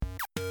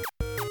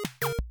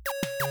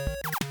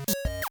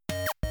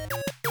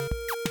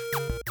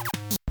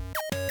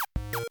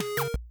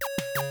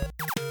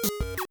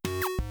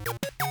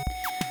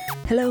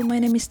Hello, my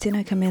name is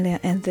Tina Camelia,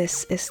 and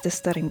this is The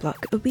Starting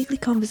Block, a weekly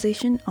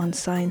conversation on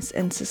science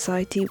and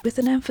society with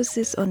an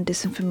emphasis on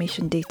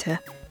disinformation data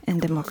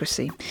and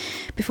democracy.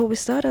 Before we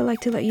start, I'd like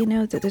to let you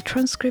know that the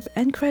transcript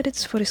and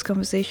credits for this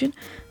conversation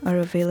are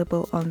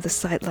available on The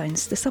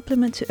Sidelines, the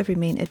supplement to every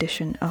main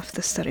edition of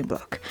The Starting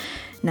Block.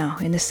 Now,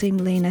 in the same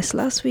lane as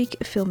last week,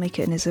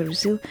 filmmaker Ineza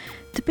Rizil,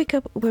 to pick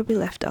up where we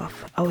left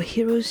off. Our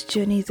hero's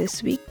journey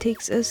this week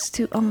takes us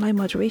to online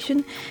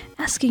moderation,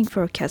 asking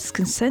for a cat's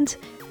consent,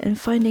 and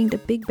finding the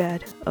big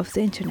bad of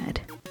the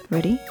internet.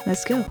 Ready?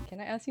 Let's go.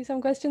 Can I ask you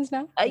some questions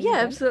now? Yeah,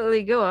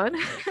 absolutely. Go on.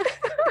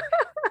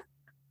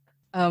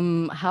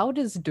 How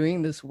does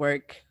doing this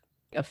work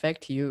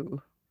affect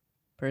you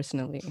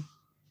personally?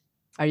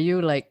 Are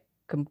you like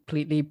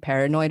completely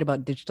paranoid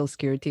about digital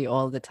security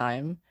all the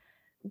time?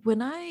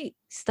 When I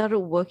started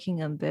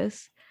working on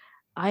this,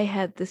 I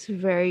had this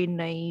very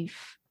naive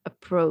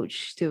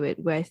approach to it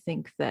where I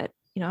think that,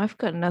 I've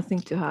got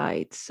nothing to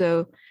hide.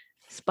 So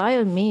spy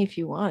on me if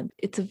you want.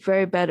 It's a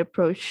very bad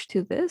approach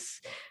to this.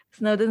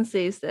 Snowden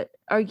says that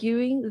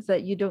arguing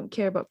that you don't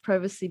care about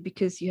privacy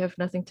because you have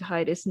nothing to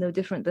hide is no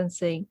different than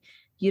saying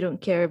you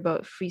don't care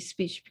about free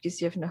speech because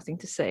you have nothing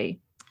to say.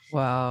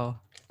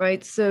 Wow.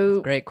 Right.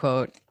 So great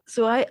quote.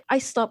 So I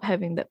stopped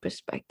having that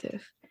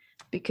perspective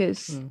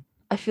because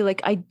I feel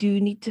like I do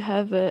need to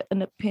have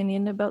an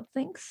opinion about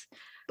things.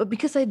 But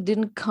because I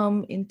didn't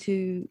come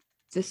into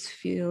this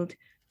field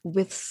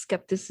with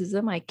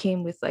skepticism, I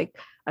came with like,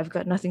 I've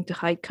got nothing to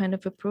hide kind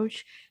of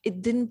approach.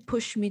 It didn't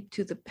push me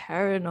to the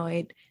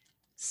paranoid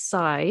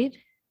side.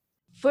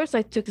 First,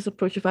 I took this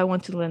approach of I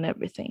want to learn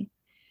everything.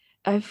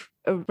 I've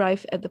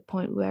arrived at the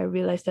point where I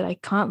realized that I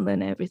can't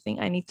learn everything.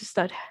 I need to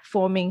start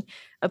forming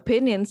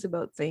opinions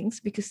about things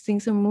because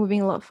things are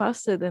moving a lot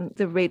faster than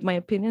the rate my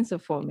opinions are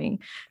forming.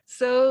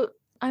 So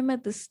I'm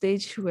at the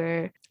stage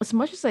where, as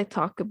much as I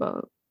talk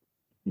about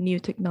new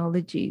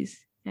technologies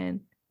and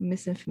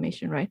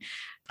misinformation, right,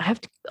 I have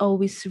to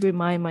always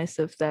remind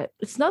myself that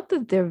it's not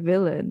that they're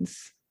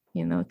villains.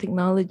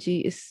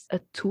 Technology is a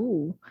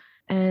tool.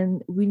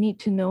 And we need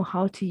to know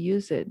how to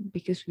use it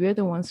because we're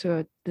the ones who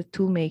are the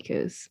tool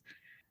makers.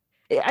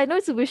 I know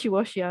it's a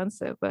wishy-washy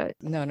answer, but...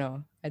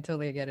 No, I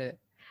totally get it.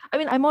 I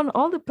mean, I'm on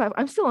all the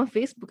platforms. I'm still on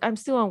Facebook. I'm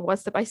still on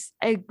WhatsApp.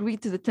 I agree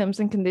to the terms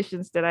and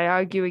conditions that I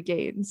argue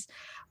against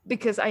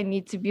because I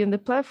need to be on the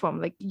platform.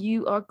 Like,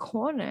 you are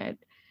cornered.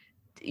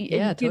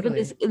 Yeah, given totally.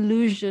 this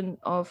illusion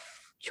of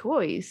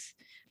choice.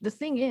 The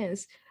thing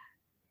is,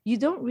 you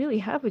don't really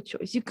have a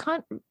choice. You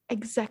can't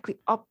exactly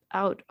opt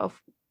out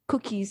of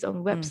cookies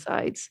on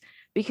websites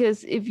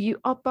because if you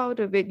opt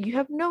out of it, you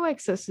have no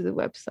access to the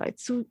website.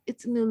 So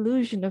it's an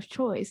illusion of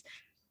choice.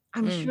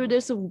 I'm sure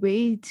there's a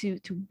way to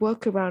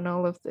work around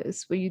all of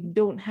this where you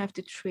don't have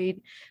to trade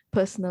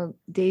personal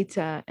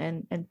data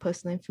and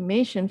personal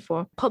information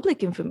for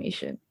public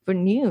information, for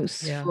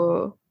news,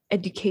 for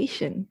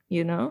education,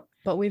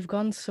 But we've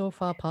gone so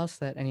far past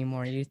that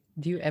anymore.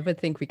 Do you ever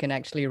think we can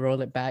actually roll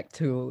it back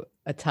to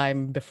a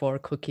time before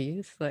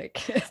cookies?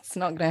 Like, it's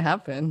not going to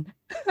happen.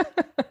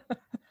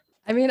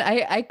 I mean,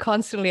 I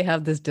constantly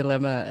have this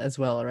dilemma as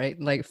well, right?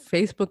 Like,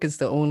 Facebook is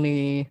the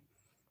only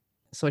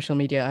social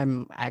media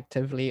I'm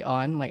actively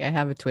on. Like, I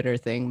have a Twitter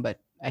thing, but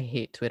I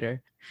hate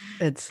Twitter.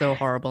 It's so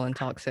horrible and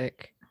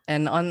toxic.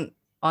 And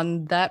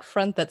on that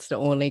front, that's the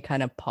only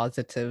kind of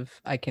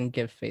positive I can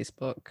give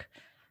Facebook.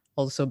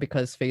 Also,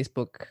 because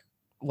Facebook,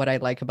 what I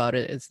like about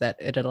it is that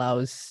it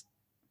allows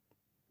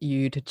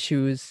you to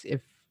choose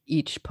if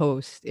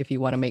you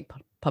want to make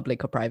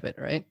public or private,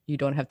 right? You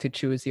don't have to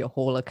choose your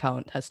whole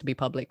account has to be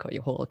public or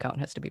your whole account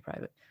has to be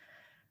private.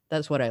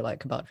 That's what I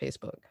like about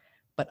Facebook.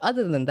 But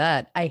other than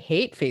that, I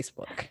hate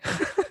Facebook.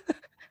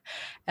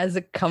 As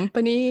a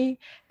company,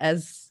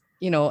 as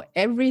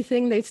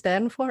everything they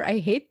stand for, I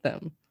hate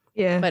them.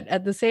 Yeah. But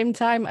at the same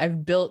time,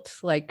 I've built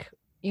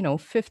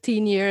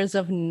 15 years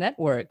of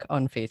network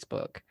on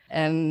Facebook,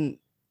 and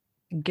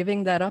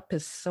giving that up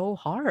is so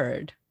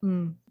hard.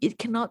 It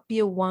cannot be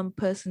a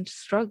one-person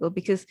struggle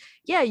because,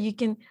 you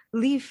can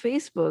leave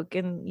Facebook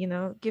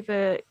and, give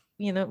a,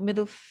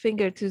 middle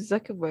finger to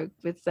Zuckerberg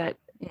with that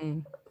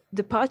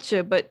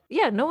departure. But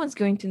no one's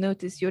going to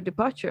notice your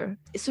departure.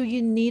 So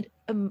you need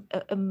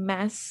a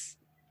mass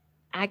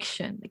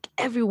action. Like,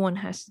 everyone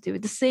has to do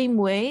it the same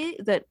way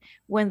that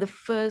when the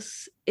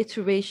first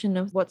iteration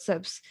of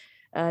WhatsApp's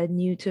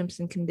new terms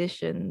and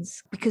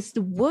conditions, because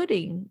the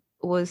wording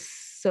was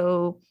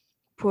so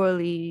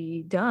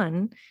poorly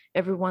done,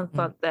 everyone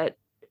thought that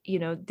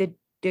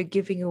they're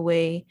giving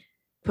away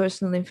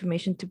personal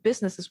information to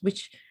businesses,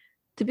 which,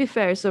 to be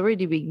fair, is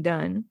already being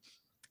done.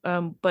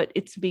 But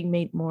it's being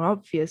made more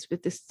obvious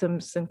with the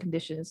terms and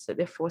conditions that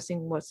they're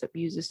forcing WhatsApp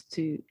users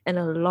to, and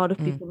a lot of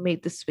people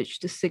made the switch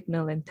to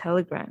Signal and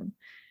Telegram,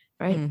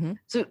 right?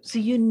 So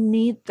you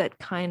need that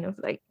kind of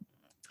like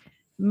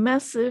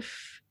massive,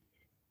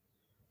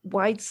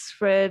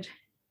 widespread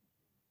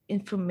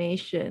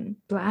information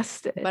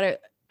blasted,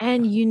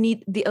 and you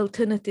need the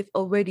alternative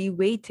already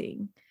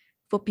waiting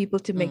for people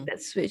to make that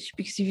switch.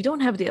 Because if you don't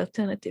have the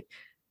alternative,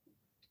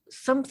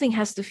 something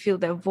has to fill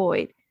that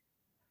void.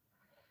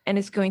 and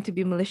it's going to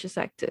be malicious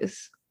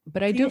actors.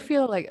 But I do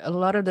feel like a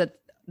lot of the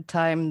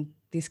time,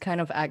 these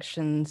kind of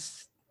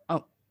actions,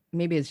 oh,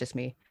 maybe it's just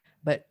me,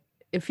 but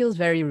it feels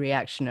very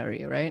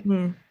reactionary, right?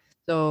 Mm.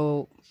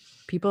 So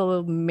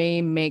people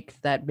may make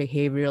that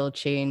behavioral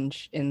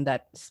change in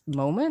that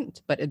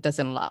moment, but it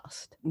doesn't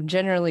last.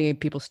 Generally,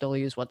 people still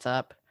use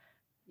WhatsApp,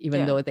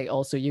 even though they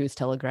also use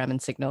Telegram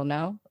and Signal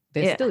now.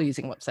 They're still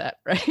using WhatsApp,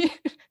 right?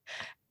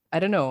 I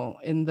don't know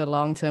in the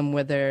long term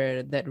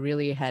whether that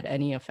really had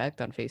any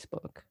effect on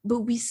Facebook.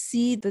 But we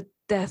see the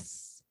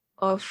death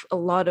of a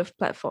lot of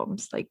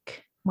platforms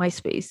like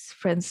MySpace,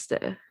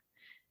 Friendster.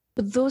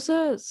 But those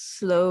are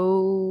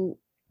slow,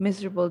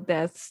 miserable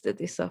deaths that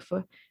they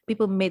suffer.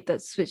 People made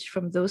that switch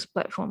from those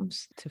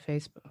platforms to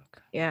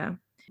Facebook. Yeah.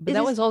 But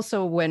that was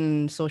also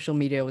when social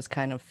media was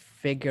kind of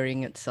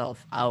figuring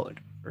itself out,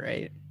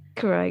 right?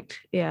 Correct.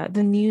 Yeah.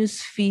 The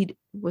news feed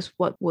was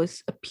what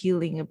was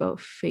appealing about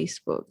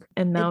Facebook.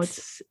 And now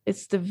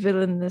it's the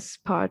villainous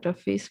part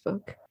of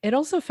Facebook. It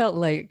also felt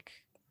like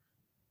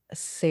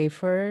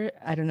safer.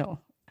 I don't know.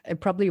 It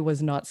probably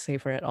was not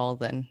safer at all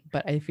then,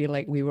 but I feel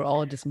like we were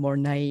all just more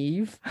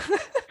naive.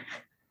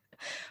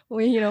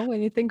 When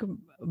you think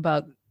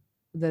about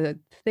the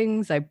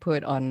things I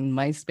put on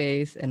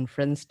MySpace and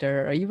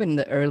Friendster, or even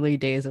the early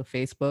days of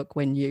Facebook,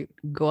 when you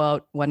go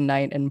out one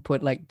night and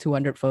put like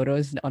 200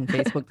 photos on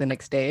Facebook the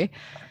next day,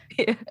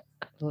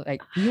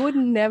 like you would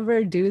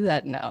never do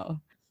that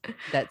now.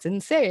 That's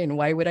insane.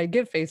 Why would I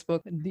give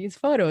Facebook these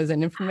photos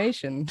and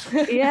information?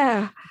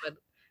 Yeah.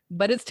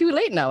 But it's too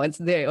late now.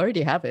 They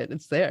already have it.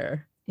 It's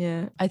there.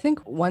 Yeah. I think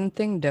one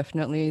thing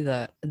definitely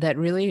that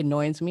really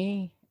annoys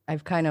me,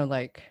 I've kind of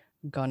like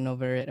gone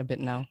over it a bit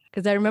now.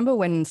 Because I remember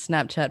when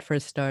Snapchat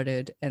first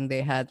started and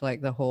they had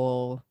like the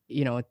whole,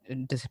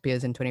 it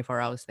disappears in 24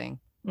 hours thing.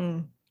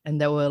 Mm. And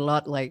there were a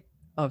lot like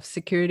of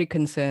security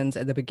concerns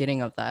at the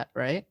beginning of that,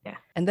 right? Yeah.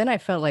 And then I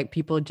felt like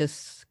people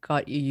just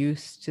got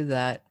used to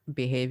that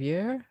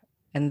behavior.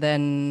 And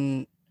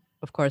then,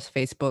 of course,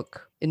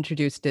 Facebook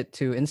introduced it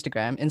to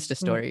Instagram, Insta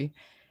Story.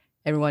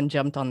 Everyone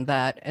jumped on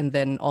that. And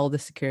then all the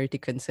security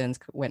concerns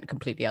went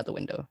completely out the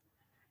window.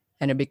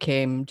 And it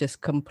became just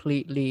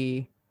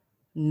completely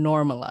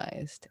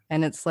normalized.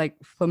 And it's like,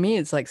 for me,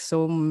 it's like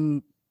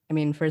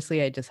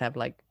firstly, I just have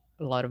like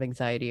a lot of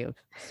anxiety of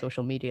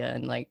social media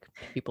and like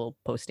people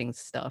posting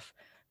stuff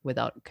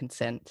without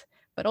consent.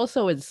 But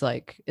also it's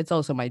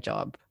also my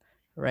job,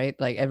 right?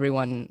 Like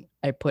everyone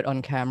I put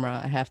on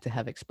camera, I have to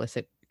have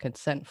explicit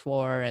consent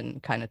for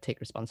and kind of take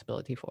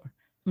responsibility for.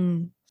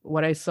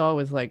 What I saw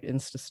was like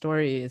Insta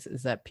stories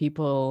is that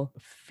people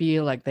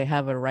feel like they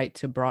have a right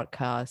to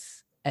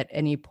broadcast at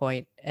any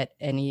point, at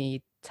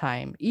any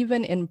time,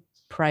 even in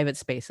private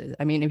spaces.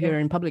 I mean, if you're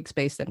in public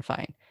space, then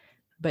fine.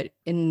 But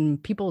in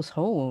people's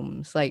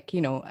homes, like,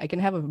 I can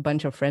have a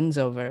bunch of friends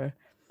over,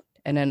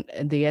 and then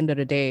at the end of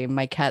the day,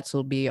 my cats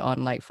will be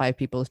on like 5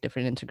 people's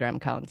different Instagram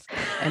accounts,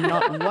 and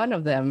not one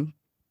of them,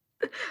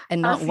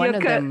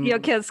 your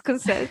cat's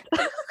consent.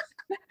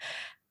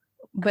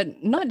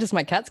 But not just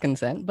my cat's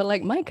consent, but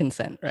like my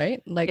consent,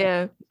 right? Like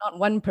not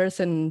one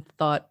person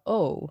thought,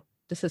 oh,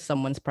 this is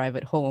someone's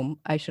private home.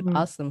 I should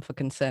ask them for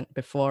consent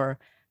before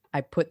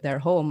I put their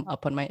home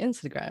up on my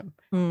Instagram,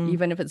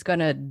 even if it's going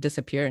to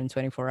disappear in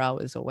 24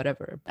 hours or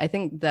whatever. I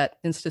think that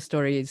Insta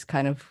Stories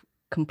kind of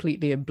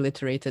completely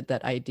obliterated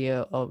that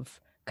idea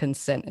of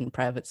consent in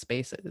private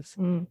spaces.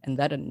 And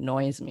that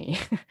annoys me.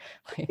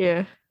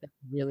 That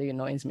really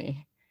annoys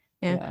me.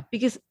 Yeah.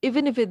 Because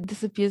even if it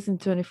disappears in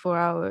 24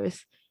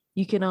 hours,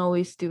 you can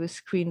always do a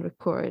screen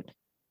record.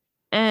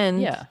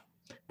 And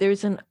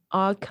there's an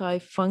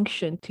archive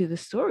function to the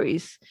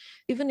stories.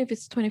 Even if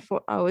it's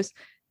 24 hours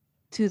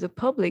to the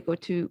public or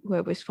to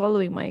whoever's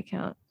following my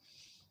account,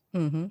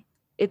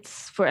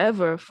 it's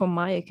forever for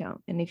my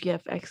account. And if you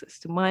have access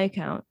to my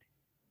account,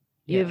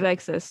 you have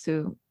access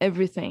to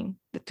everything.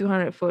 The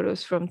 200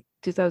 photos from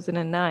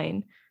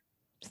 2009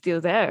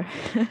 still there.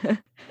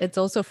 It's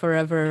also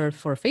forever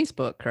for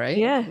Facebook, right?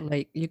 Yeah.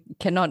 Like you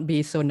cannot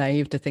be so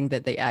naive to think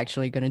that they're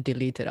actually going to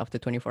delete it after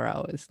 24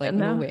 hours. Like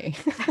no way.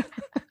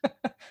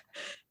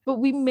 But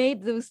we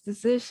made those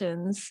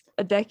decisions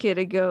a decade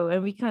ago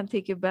and we can't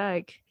take it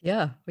back.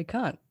 Yeah, we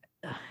can't.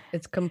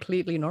 It's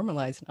completely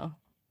normalized now.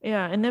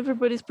 Yeah, and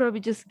everybody's probably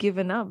just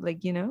given up.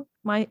 Like,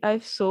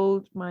 I've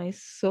sold my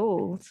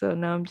soul. So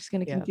now I'm just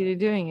going to continue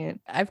doing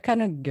it. I've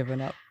kind of given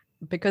up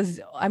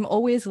because I'm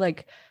always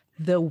like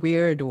the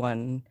weird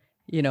one,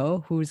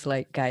 who's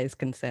like, guys,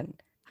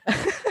 consent.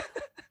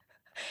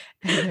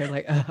 And they're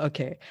like, oh,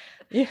 okay.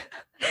 Yeah.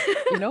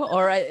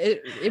 Or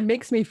it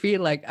makes me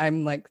feel like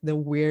I'm like the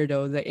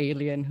weirdo, the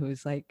alien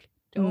who's like,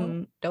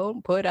 don't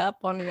put up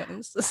on your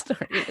Insta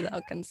story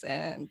without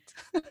consent.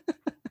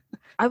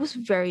 I was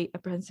very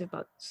apprehensive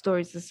about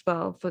stories as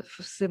well for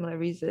similar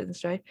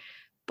reasons, right?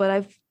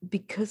 But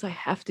because I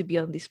have to be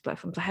on these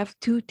platforms, I have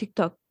 2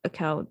 TikTok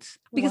accounts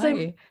because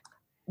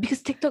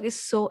TikTok is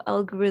so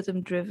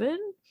algorithm driven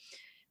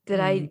that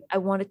I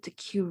wanted to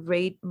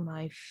curate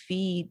my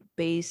feed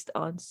based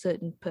on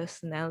certain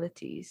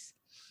personalities.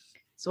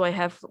 So I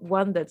have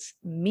one that's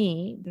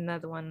me,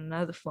 another one,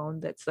 another phone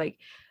that's like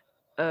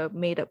a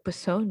made up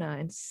persona,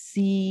 and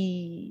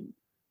see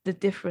the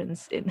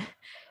difference in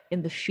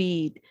the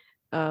feed,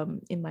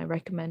 in my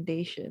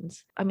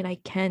recommendations. I mean, I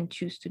can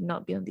choose to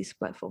not be on these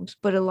platforms,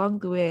 but along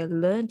the way I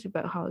learned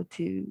about how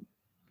to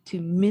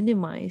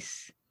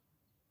minimize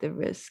the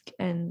risk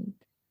and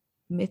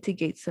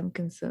mitigate some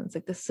concerns.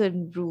 Like there's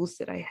certain rules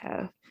that I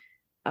have,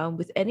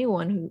 with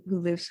anyone who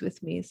lives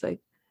with me. It's like,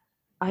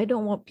 I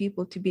don't want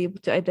people to be able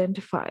to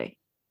identify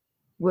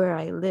where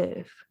I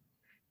live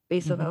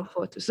based on our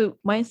photos. So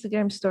my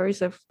Instagram stories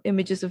have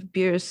images of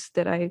beers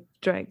that I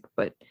drank,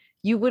 but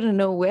you wouldn't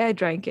know where I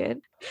drank it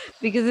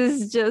because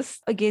it's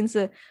just against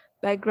a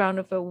background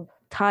of a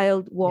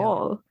tiled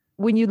wall.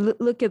 When you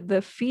look at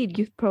the feed,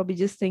 you probably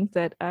just think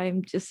that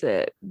I'm just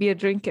a beer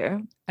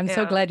drinker. I'm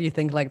so glad you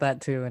think like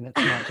that too, and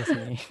it's not just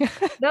me.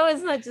 No,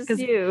 it's not just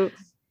you.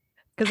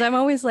 Because I'm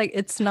always like,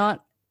 it's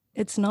not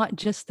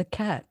just the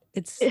cat.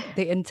 It's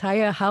the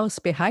entire house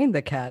behind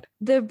the cat.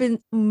 There have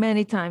been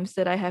many times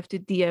that I have to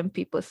DM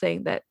people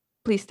saying that,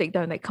 please take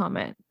down that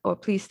comment or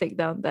please take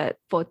down that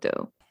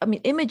photo. I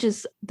mean,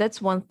 images, that's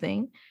one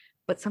thing,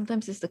 but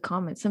sometimes it's the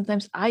comments.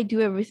 Sometimes I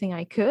do everything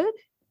I could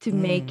to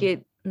make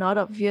it not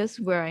obvious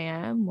where I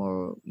am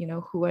or,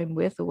 who I'm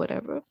with or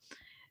whatever.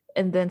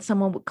 And then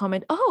someone would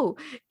comment, oh,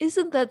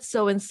 isn't that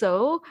so and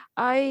so?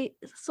 I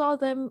saw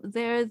them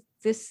there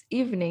this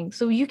evening.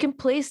 So you can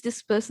place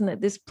this person at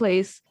this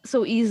place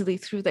so easily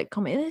through that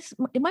comment.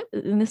 It might be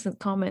an innocent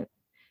comment,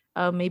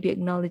 maybe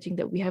acknowledging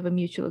that we have a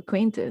mutual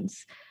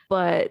acquaintance,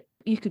 but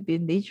you could be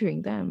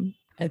endangering them.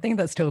 I think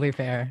that's totally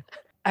fair.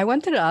 I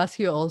wanted to ask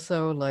you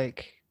also,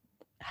 like,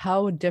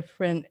 how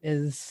different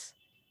is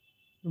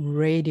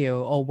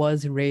radio, or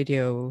was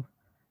radio,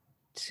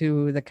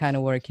 to the kind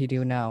of work you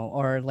do now?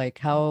 Or like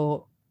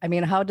how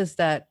does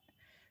that,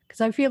 because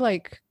I feel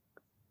like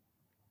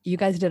you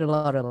guys did a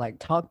lot of like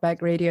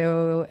talkback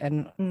radio,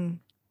 and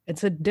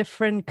it's a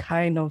different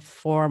kind of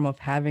form of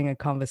having a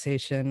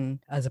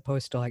conversation as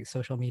opposed to like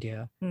social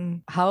media.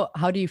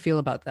 How do you feel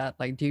about that?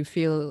 Like, do you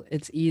feel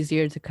it's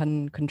easier to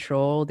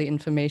control the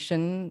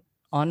information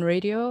on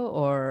radio,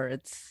 or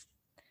it's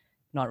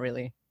not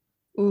really?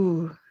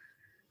 Ooh,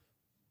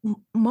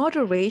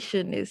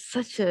 moderation is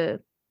such a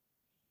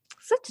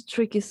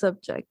tricky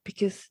subject,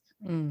 because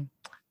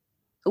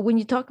when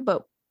you talk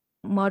about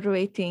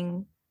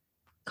moderating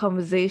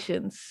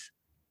conversations,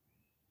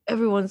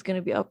 everyone's going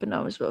to be up in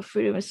arms about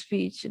freedom of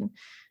speech and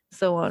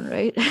so on,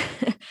 right?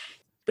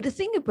 But the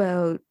thing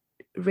about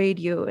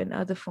radio and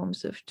other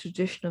forms of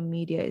traditional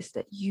media is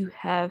that you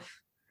have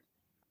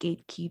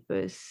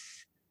gatekeepers.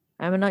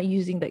 I'm not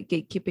using that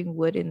gatekeeping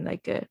word in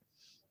like a,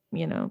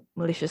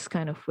 malicious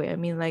kind of way. I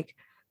mean, like,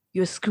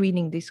 you're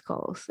screening these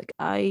calls. Like,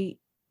 I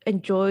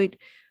enjoyed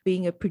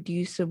being a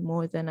producer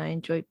more than I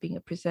enjoyed being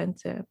a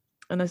presenter.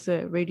 And as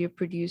a radio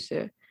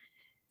producer,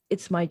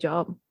 it's my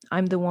job.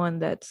 I'm the one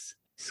that's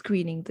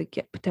screening the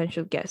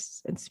potential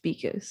guests and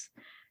speakers,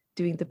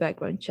 doing the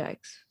background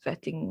checks,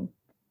 vetting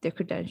their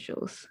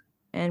credentials.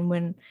 And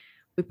when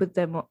we put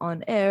them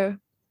on air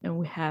and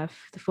we have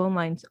the phone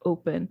lines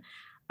open,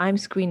 I'm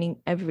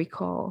screening every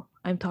call.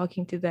 I'm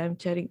talking to them,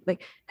 chatting,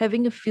 like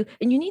having a feel.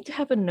 And you need to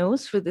have a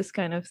nose for this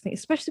kind of thing,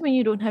 especially when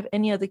you don't have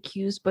any other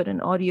cues but an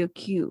audio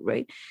cue,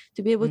 right?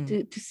 To be able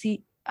to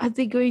see, are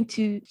they going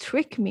to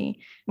trick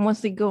me? And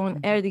once they go on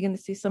air, they're going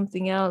to say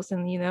something else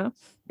and,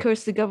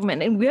 curse the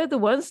government. And we're the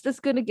ones that's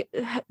going to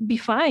be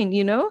fined,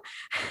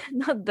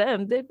 not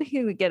them. They're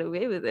going to get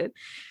away with it.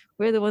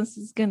 We're the ones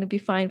that's going to be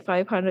fined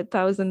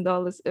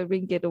 $500,000 a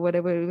ringgit or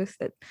whatever it was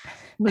that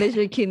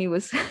Malaysia Kini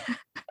was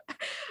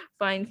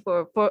fined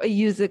for a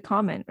user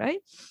comment, right?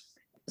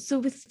 So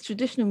with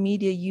traditional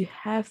media, you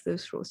have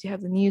those roles. You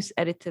have the news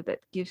editor that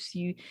gives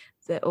you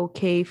the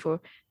okay for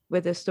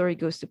whether a story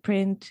goes to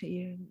print.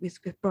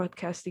 With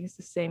broadcasting, it's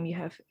the same. You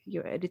have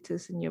your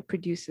editors and your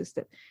producers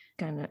that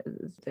kind of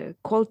the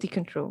quality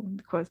control,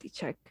 the quality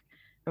check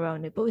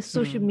around it. But with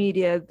social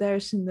media,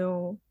 there's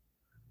no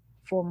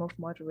form of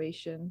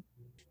moderation.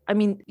 I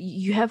mean,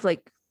 you have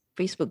like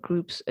Facebook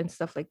groups and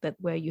stuff like that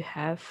where you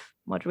have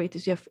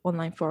moderators. You have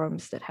online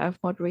forums that have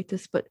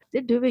moderators, but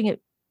they're doing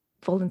it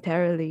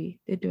voluntarily.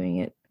 They're doing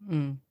it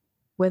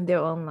when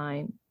they're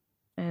online,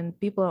 and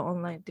people are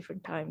online at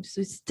different times.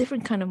 So it's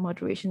different kind of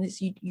moderation.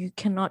 You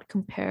cannot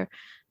compare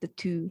the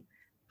two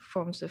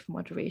forms of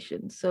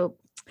moderation. So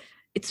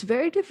it's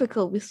very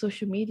difficult with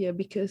social media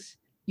because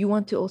you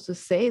want to also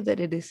say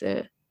that it is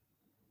a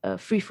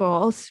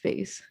free-for-all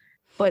space.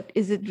 But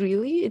is it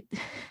really?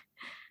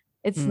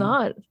 It's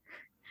not.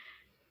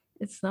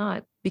 It's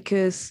not,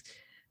 because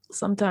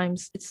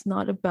sometimes it's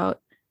not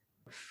about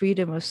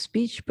freedom of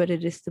speech, but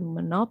it is the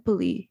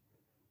monopoly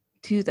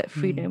to that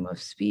freedom of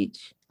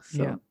speech.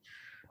 So yeah.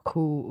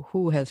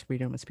 Who has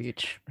freedom of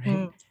speech,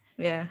 right?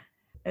 Yeah.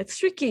 It's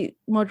tricky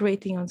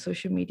moderating on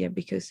social media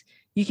because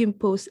you can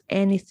post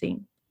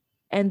anything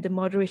and the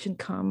moderation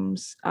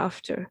comes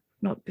after,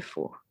 not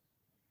before.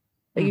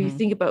 Like if you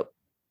think about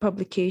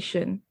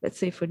publication, let's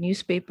say for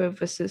newspaper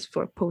versus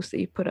for a post that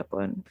you put up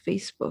on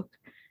Facebook,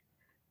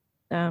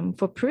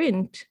 For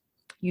print,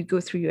 you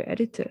go through your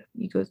editor,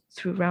 you go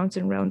through rounds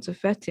and rounds of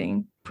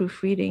vetting,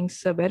 proofreading,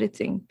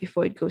 sub-editing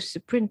before it goes to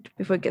print,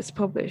 before it gets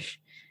published.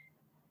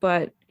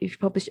 But if you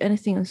publish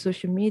anything on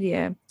social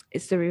media,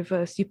 it's the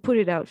reverse. You put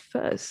it out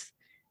first,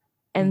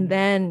 and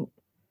then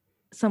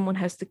someone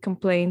has to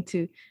complain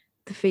to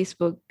the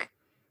Facebook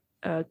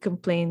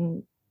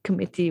complaint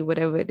committee,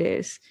 whatever it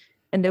is,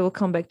 and they will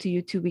come back to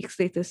you 2 weeks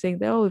later saying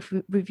that, oh, if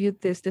we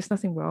reviewed this, there's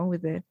nothing wrong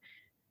with it.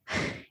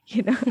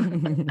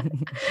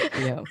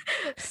 Yeah.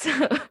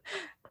 So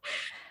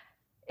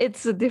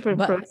it's a different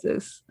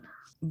process.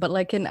 But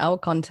like in our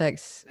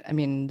context, I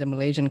mean, the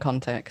Malaysian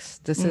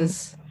context, this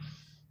is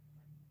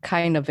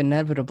kind of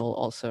inevitable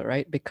also,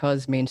 right?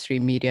 Because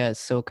mainstream media is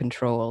so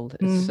controlled,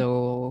 is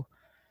so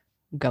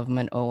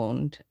government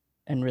owned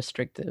and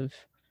restrictive.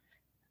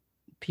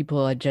 People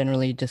are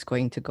generally just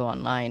going to go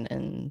online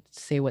and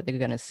say what they're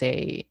going to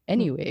say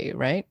anyway,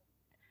 right?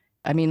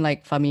 I mean,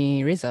 like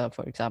Fahmi Reza,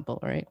 for example,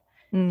 right?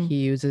 He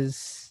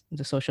uses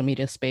the social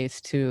media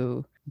space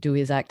to do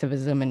his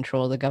activism and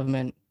troll the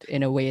government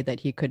in a way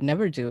that he could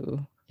never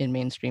do in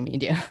mainstream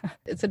media.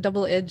 It's a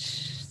double-edged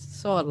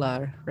sword,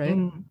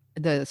 right?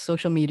 The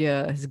social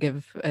media has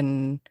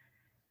given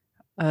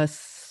us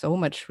so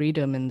much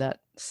freedom in that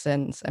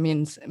sense. I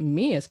mean,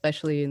 me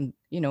especially,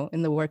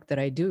 in the work that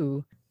I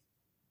do,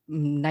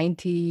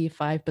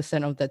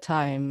 95% of the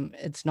time,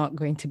 it's not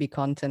going to be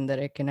content that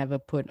I can ever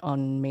put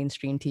on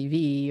mainstream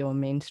TV or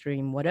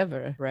mainstream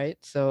whatever, right?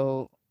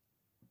 So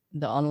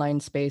the online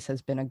space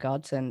has been a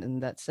godsend in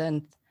that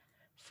sense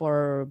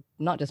for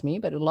not just me,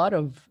 but a lot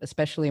of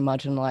especially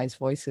marginalized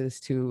voices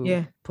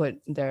to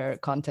put their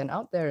content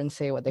out there and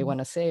say what they want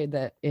to say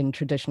that in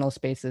traditional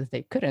spaces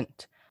they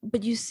couldn't.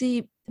 But you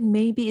see,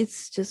 maybe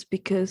it's just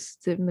because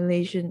the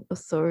Malaysian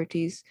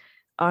authorities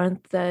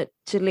aren't that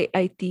Jelek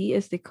IT,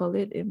 as they call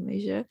it in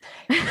Malaysia.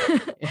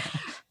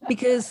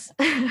 Because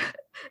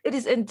it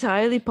is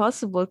entirely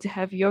possible to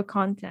have your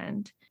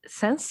content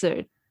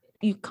censored.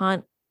 You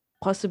can't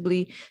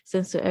possibly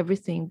censor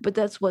everything, but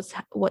that's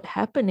what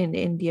happened in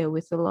India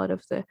with a lot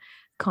of the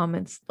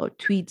comments or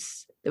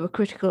tweets that were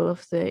critical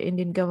of the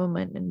Indian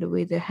government and the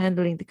way they're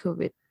handling the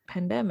COVID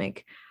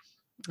pandemic.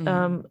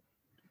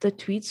 The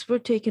tweets were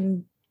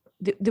taken,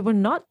 they were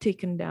not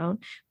taken down,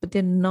 but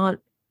they're not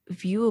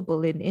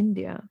viewable in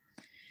India.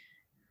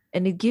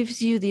 And it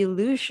gives you the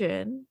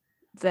illusion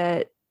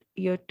that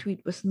your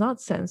tweet was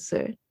not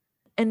censored.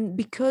 And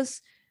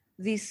because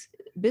these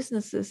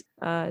businesses,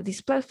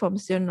 these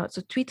platforms, they're not,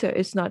 so Twitter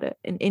is not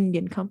an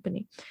Indian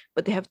company,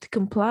 but they have to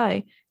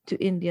comply to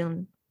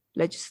Indian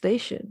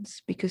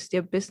legislations because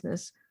their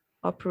business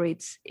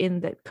operates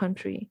in that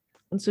country.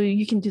 And so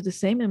you can do the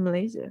same in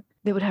Malaysia.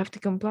 They would have to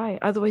comply.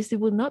 Otherwise, they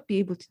will not be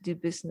able to do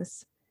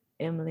business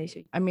in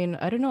Malaysia. I mean,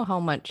 I don't know how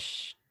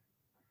much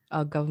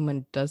our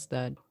government does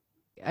that.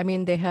 I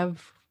mean, they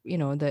have, the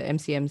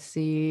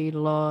MCMC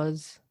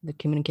laws, the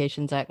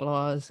Communications Act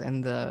laws,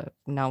 and the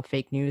now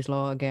fake news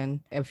law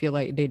again. I feel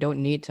like they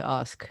don't need to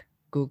ask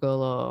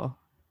Google or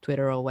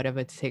Twitter or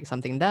whatever to take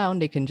something down.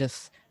 They can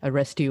just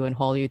arrest you and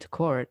haul you to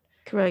court.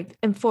 Correct.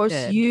 And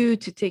force you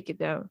to take it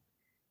down.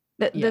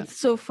 That's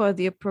so far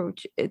the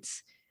approach.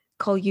 It's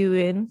call you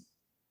in,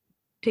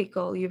 take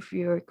all of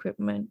your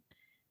equipment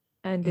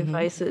and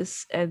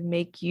devices and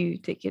make you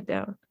take it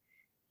down.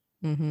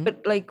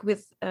 But like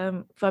with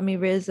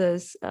Fahmi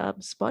Reza's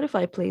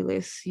Spotify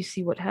playlist, you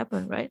see what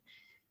happened, right?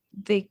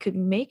 They could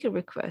make a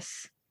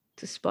request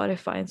to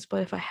Spotify and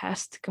Spotify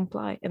has to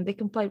comply, and they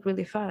complied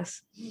really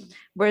fast.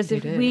 Whereas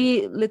if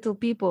we little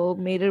people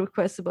made a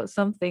request about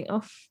something,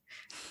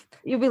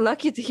 you'll be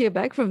lucky to hear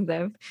back from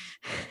them.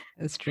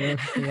 That's true.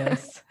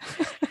 Yes.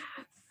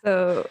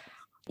 So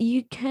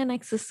you can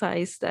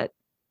exercise that,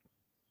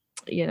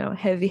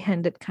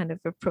 heavy-handed kind of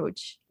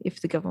approach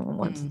if the government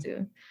wants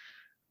to.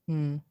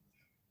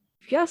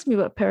 If you ask me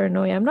about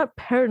paranoia, I'm not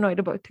paranoid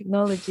about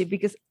technology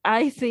because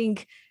I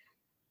think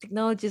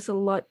technology is a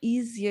lot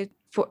easier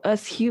for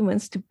us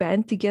humans to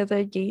band together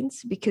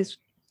against because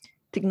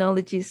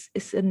technology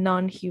is a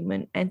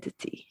non-human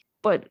entity.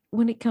 But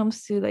when it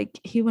comes to like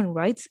human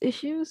rights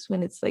issues,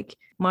 when it's like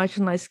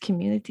marginalized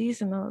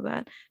communities and all of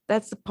that,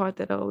 that's the part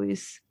that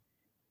always,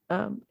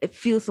 it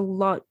feels a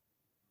lot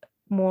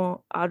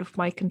more out of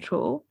my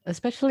control.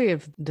 Especially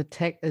if the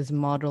tech is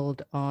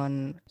modeled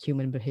on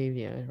human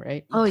behavior,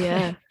 right? Oh,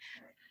 yeah.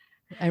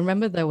 I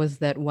remember there was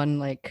that one,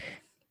 like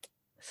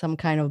some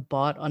kind of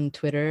bot on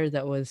Twitter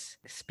that was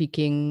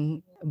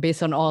speaking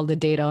based on all the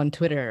data on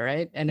Twitter,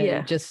 right? And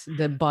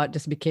the bot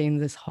just became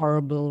this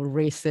horrible,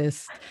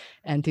 racist,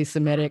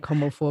 anti-Semitic,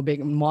 homophobic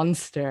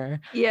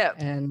monster. Yeah.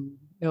 And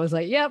it was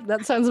like, yep,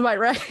 that sounds about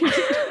right.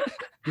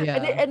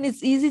 Yeah. And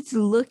it's easy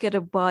to look at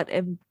a bot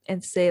and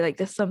say like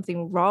there's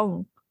something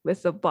wrong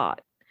with the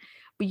bot,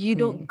 but you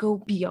don't go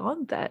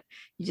beyond that.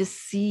 You just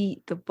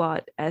see the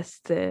bot as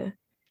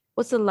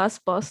what's the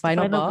last boss?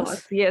 Final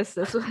boss? Yes,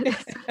 that's what it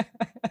is.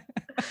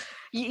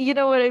 You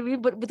know what I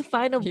mean? But the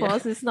final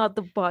boss is not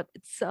the bot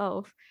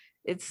itself.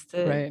 It's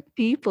the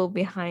people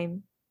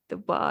behind the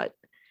bot.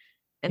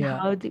 And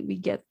how did we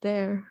get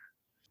there?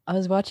 I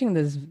was watching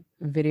this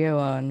video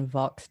on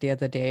Vox the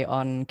other day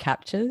on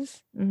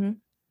captchas Mm-hmm.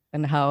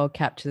 and how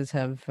captchas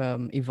have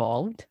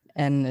evolved.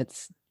 And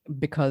it's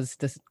because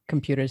the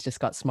computers just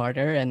got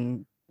smarter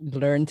and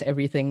learned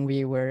everything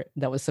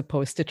that was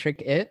supposed to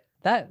trick it.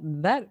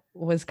 That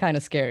was kind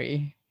of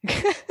scary.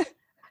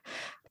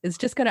 It's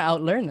just gonna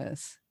outlearn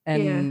us Yeah.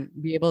 and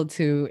be able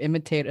to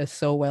imitate us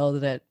so well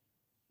that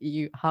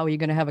how are you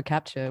gonna have a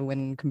captcha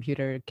when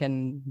computer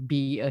can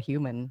be a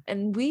human?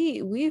 And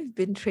we've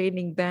been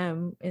training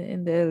them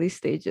in the early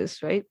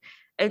stages, right?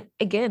 And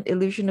again,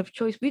 illusion of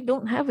choice. We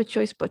don't have a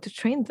choice but to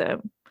train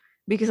them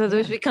because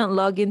otherwise Yeah, we can't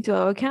log into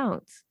our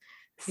accounts.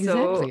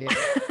 So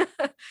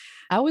exactly.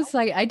 I was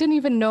like, I didn't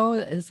even know.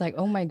 It's like,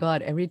 oh my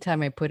God, every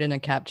time I put in a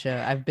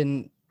captcha, I've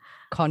been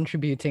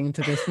contributing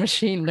to this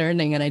machine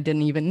learning and I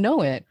didn't even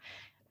know it.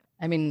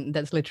 I mean,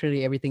 that's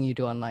literally everything you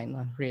do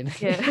online, really.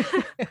 yeah.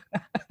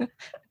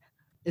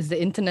 Is the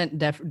internet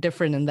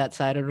different in that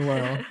side of the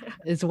world?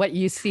 Is what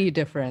you see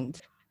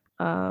different?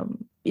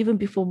 Even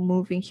before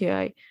moving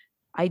here,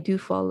 I do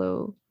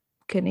follow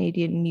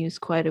Canadian news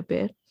quite a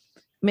bit.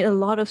 I mean, a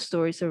lot of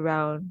stories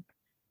around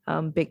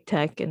big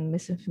tech and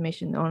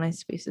misinformation in online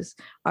spaces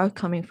are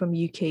coming from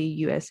UK,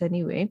 US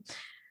anyway.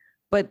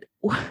 But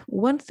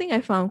one thing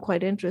I found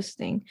quite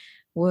interesting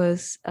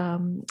was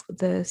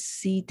the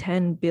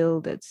C10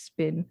 bill that's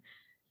been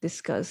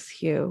discussed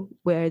here,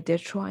 where they're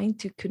trying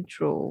to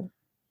control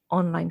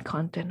online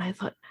content. I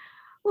thought,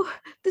 oh,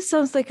 this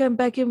sounds like I'm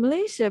back in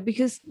Malaysia,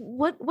 because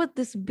what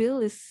this bill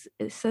is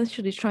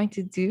essentially trying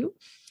to do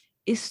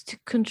is to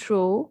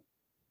control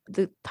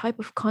the type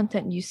of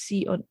content you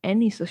see on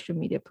any social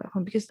media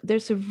platform, because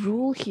there's a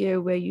rule here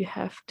where you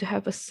have to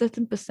have a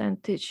certain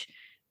percentage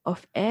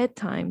of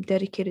airtime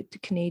dedicated to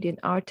Canadian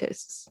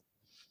artists.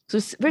 So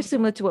it's very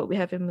similar to what we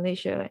have in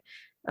Malaysia.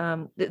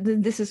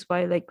 This is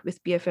why, like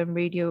with BFM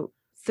radio,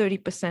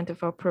 30%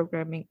 of our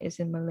programming is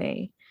in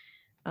Malay,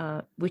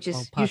 which Oh,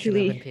 is past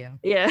 11 usually, p.m.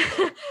 yeah,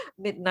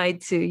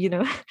 midnight to,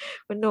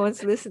 when no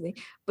one's listening.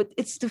 But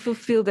it's to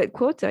fulfill that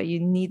quota, you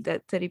need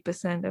that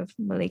 30% of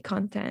Malay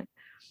content.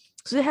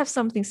 So they have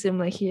something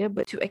similar here,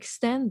 but to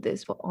extend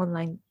this for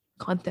online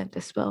content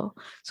as well.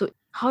 So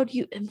how do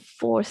you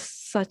enforce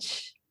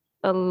such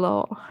a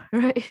law,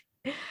 right?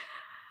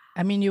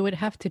 I mean, you would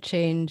have to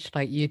change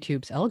like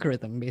YouTube's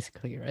algorithm,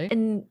 basically, right?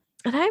 And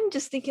I'm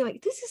just thinking,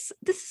 like, this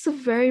is a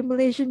very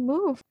Malaysian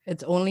move.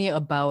 It's only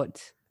about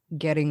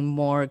getting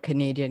more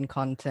Canadian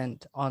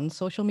content on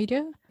social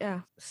media.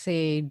 Yeah,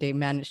 Say they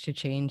manage to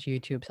change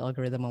YouTube's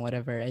algorithm or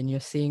whatever, and you're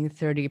seeing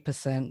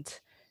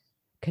 30%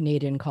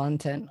 Canadian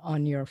content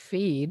on your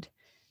feed,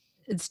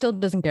 it still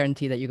doesn't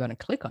guarantee that you're going to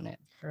click on it,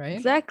 right?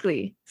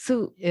 exactly.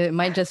 So It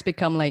might just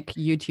become like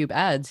YouTube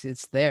ads.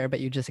 It's there, but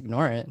you just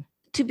ignore it.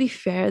 to be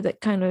fair, that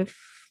kind of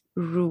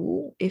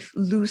rule, if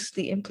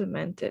loosely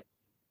implemented,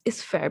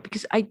 is fair,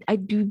 because I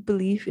do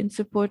believe in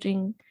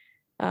supporting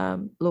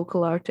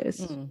local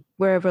artists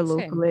wherever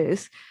local Same.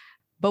 is.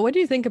 But what do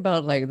you think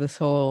about like this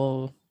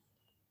whole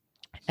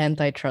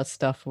antitrust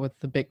stuff with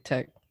the big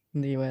tech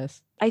in the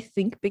US? I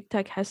think big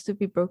tech has to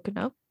be broken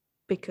up,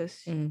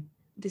 because Mm.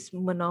 this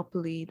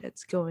monopoly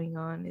that's going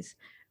on is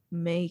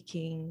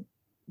making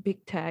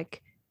big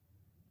tech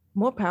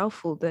more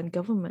powerful than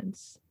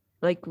governments,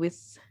 like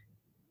with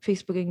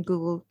Facebook and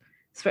Google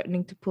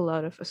threatening to pull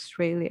out of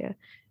Australia,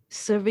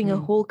 serving a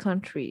Mm. whole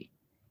country.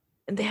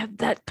 And they have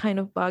that kind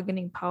of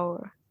bargaining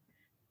power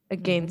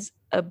against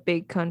a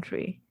big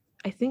country.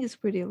 I think it's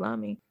pretty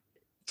alarming.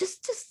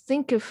 Just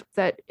think of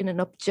that in an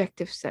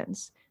objective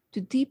sense.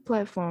 To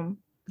deplatform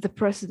the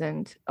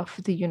president of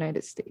the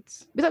United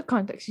States without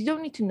context, you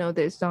don't need to know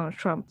that it's Donald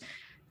Trump.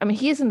 I mean,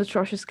 he is an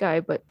atrocious guy,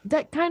 but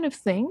that kind of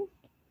thing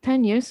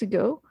 10 years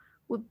ago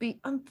would be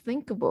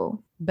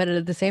unthinkable. But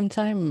at the same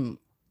time,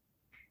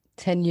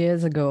 10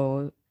 years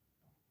ago,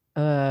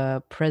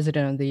 a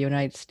president of the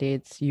United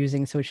States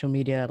using social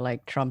media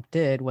like Trump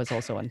did was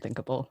also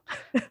unthinkable,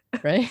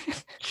 right?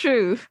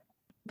 True.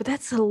 But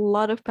that's a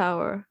lot of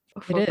power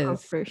It for is.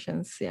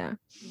 corporations. Yeah.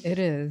 It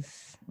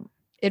is.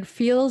 It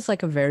feels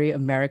like a very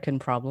American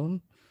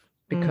problem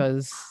Mm.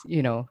 because,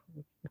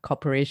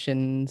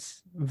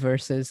 corporations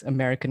versus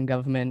American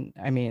government.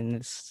 I mean,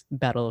 it's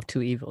battle of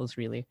two evils,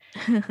 really,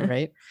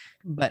 right?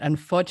 But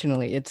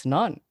unfortunately, it's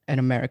not an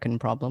American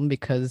problem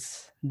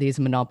because these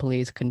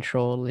monopolies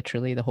control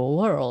literally the whole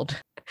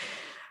world.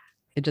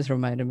 It just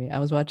reminded me. I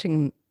was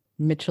watching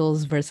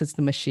Mitchell's versus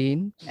the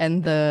Machine,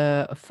 and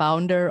the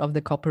founder of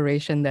the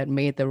corporation that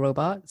made the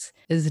robots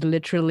is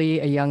literally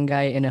a young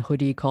guy in a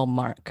hoodie called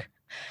Mark.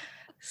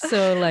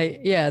 So,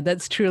 like, yeah,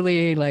 that's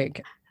truly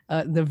like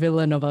the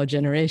villain of our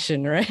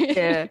generation, right?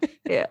 Yeah.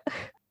 Yeah.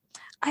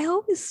 I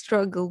always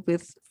struggle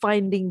with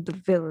finding the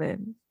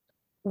villain.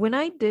 When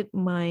I did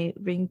my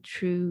Ring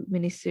True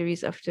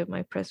miniseries after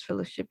my press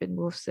fellowship in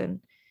Wolfson,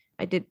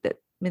 I did that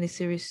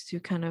miniseries to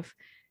kind of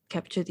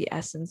capture the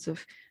essence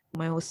of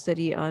my whole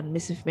study on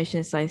misinformation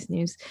and science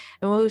news.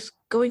 And when I was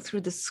going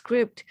through the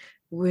script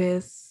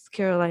with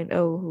Caroline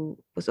O, who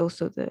was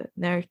also the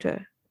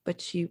narrator,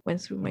 but she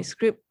went through my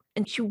script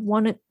and she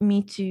wanted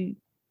me to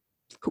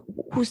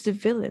who's the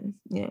villain?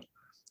 Yeah,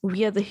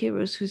 we are the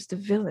heroes. Who's the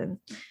villain?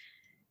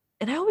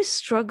 And I always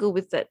struggle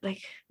with that,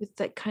 like with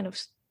that kind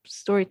of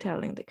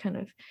storytelling. That kind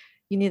of,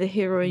 you need a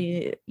hero,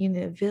 you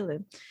need a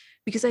villain,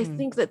 because I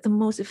think that the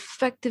most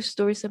effective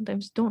stories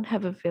sometimes don't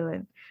have a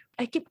villain.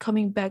 I keep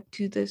coming back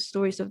to the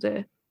stories of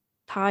the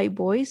Thai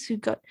boys who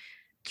got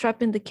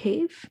trapped in the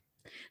cave.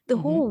 The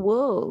whole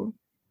world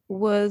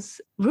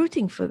was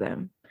rooting for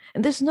them,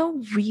 and there's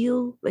no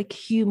real like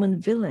human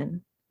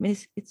villain. I mean,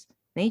 it's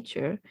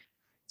nature.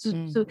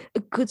 So a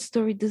good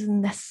story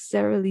doesn't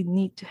necessarily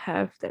need to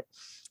have that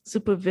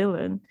super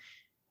villain.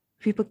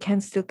 People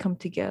can still come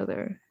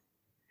together.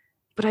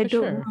 But I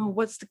don't know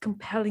what's the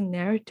compelling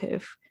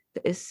narrative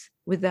that is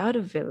without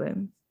a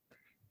villain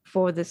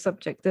for the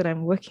subject that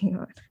I'm working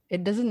on.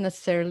 It doesn't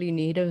necessarily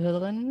need a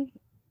villain,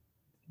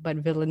 but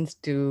villains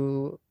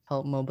do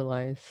help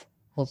mobilize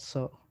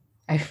also,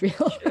 I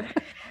feel.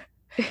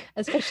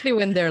 Especially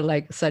when they're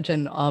like such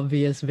an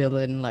obvious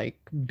villain like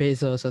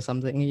Bezos or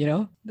something, you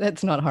know?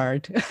 That's not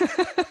hard.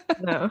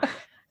 No.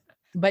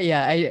 But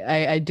yeah,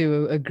 I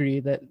do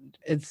agree that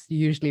it's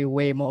usually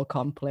way more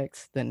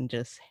complex than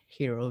just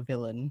hero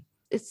villain.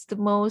 It's the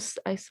most,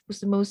 I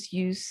suppose, the most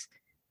used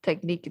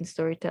technique in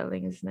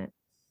storytelling, isn't it?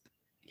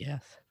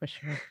 Yes, for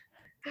sure.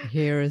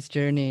 Hero's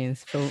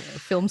journeys,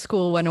 film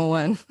school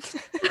 101.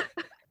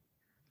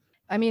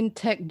 I mean,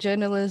 tech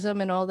journalism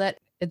and all that,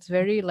 it's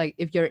very like,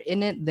 if you're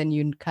in it, then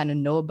you kind of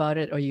know about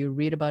it or you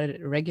read about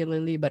it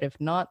regularly. But if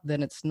not,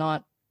 then it's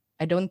not.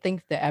 I don't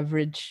think the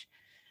average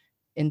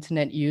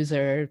internet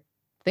user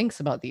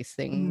thinks about these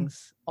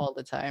things all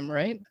the time,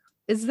 right?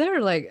 Is there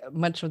like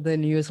much of the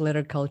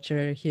newsletter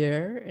culture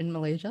here in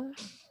Malaysia?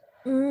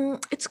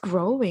 It's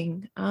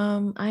growing.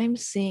 I'm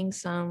seeing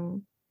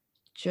some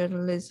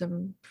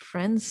journalism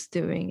friends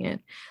doing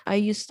it. I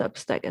use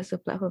Substack as a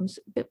platform. It's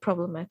a bit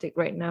problematic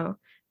right now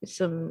with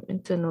some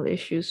internal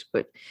issues,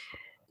 but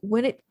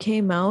when it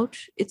came out,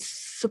 it's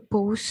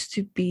supposed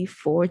to be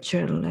for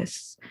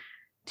journalists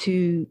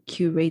to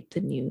curate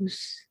the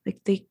news. Like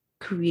they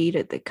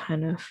created the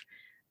kind of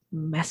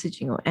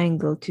messaging or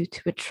angle to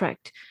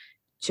attract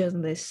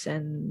journalists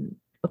and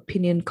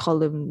opinion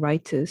column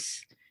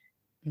writers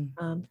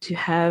to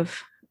have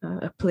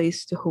a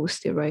place to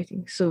host their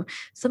writing. So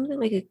something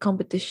like a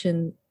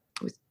competition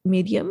with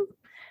Medium,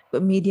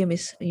 but Medium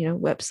is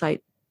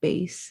website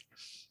based.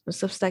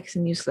 Substack is a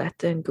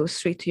newsletter and goes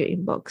straight to your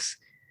inbox.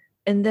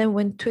 And then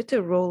when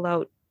Twitter roll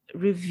out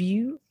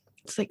review,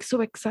 it's like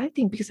so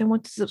exciting because I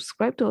want to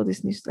subscribe to all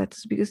these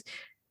newsletters, because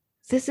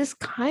this is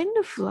kind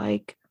of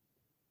like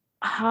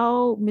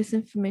how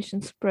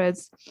misinformation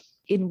spreads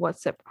in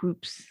WhatsApp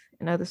groups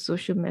and other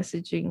social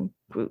messaging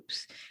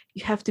groups.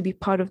 You have to be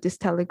part of this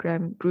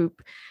Telegram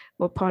group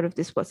or part of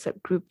this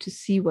WhatsApp group to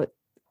see what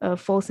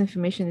false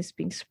information is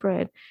being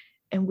spread.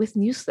 And with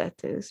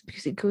newsletters,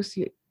 because it goes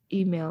to your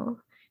email,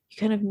 you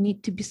kind of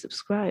need to be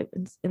subscribed.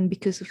 And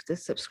because of the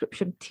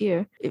subscription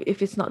tier,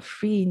 if it's not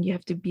free and you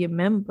have to be a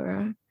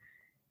member,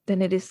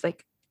 then it is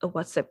like a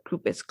WhatsApp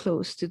group that's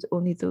closed to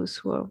only those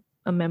who are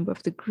a member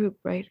of the group,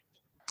 right?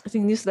 I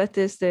think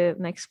newsletter is the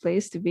next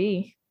place to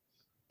be.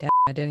 Damn,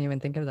 I didn't even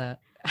think of that.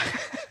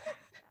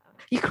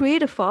 You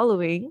create a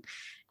following,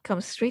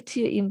 comes straight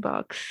to your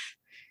inbox,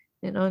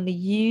 and only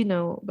you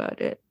know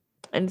about it.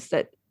 And it's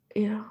that,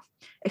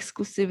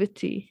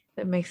 exclusivity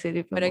that makes it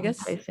even more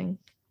enticing.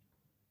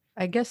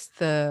 I guess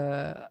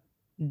the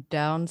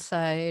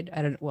downside,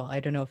 I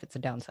don't know if it's a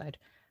downside,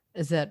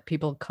 is that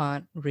people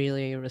can't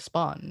really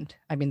respond.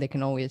 I mean, they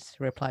can always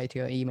reply to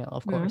your email,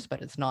 of course,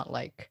 but it's not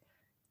like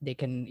they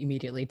can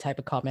immediately type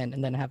a comment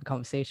and then have a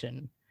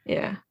conversation.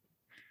 Yeah.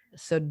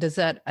 So does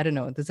that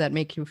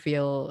make you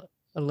feel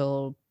a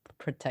little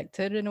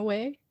protected in a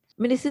way?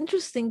 I mean, it's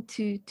interesting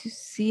to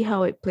see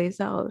how it plays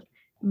out.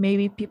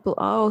 Maybe people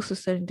are also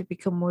starting to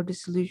become more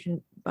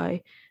disillusioned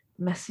by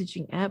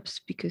messaging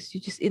apps because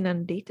you're just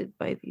inundated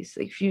by these.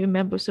 Like, if you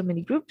remember so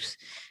many groups,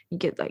 you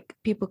get like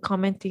people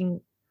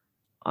commenting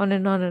on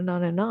and on and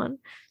on and on.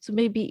 So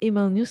maybe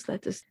email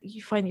newsletters,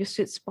 you find your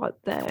sweet spot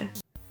there.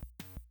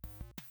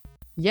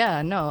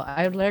 Yeah, no,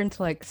 I learned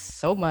like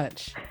so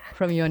much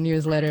from your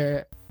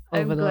newsletter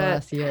over the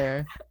last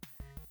year.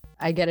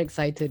 I get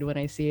excited when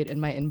I see it in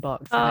my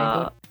inbox. And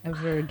I don't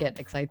ever get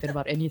excited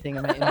about anything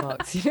in my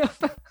inbox,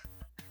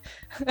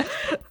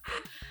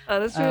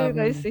 that's really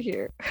nice to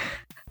hear.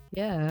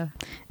 Yeah.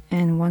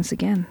 And once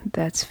again,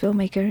 that's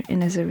filmmaker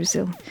Inez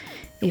Arizil.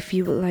 If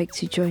you would like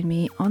to join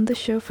me on the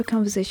show for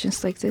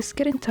conversations like this,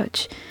 get in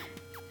touch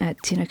at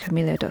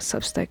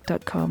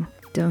tinacarmelia.substack.com.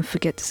 Don't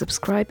forget to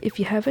subscribe if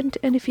you haven't,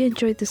 and if you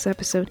enjoyed this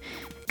episode,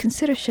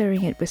 consider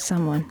sharing it with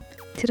someone.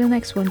 Till the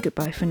next one,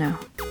 goodbye for now.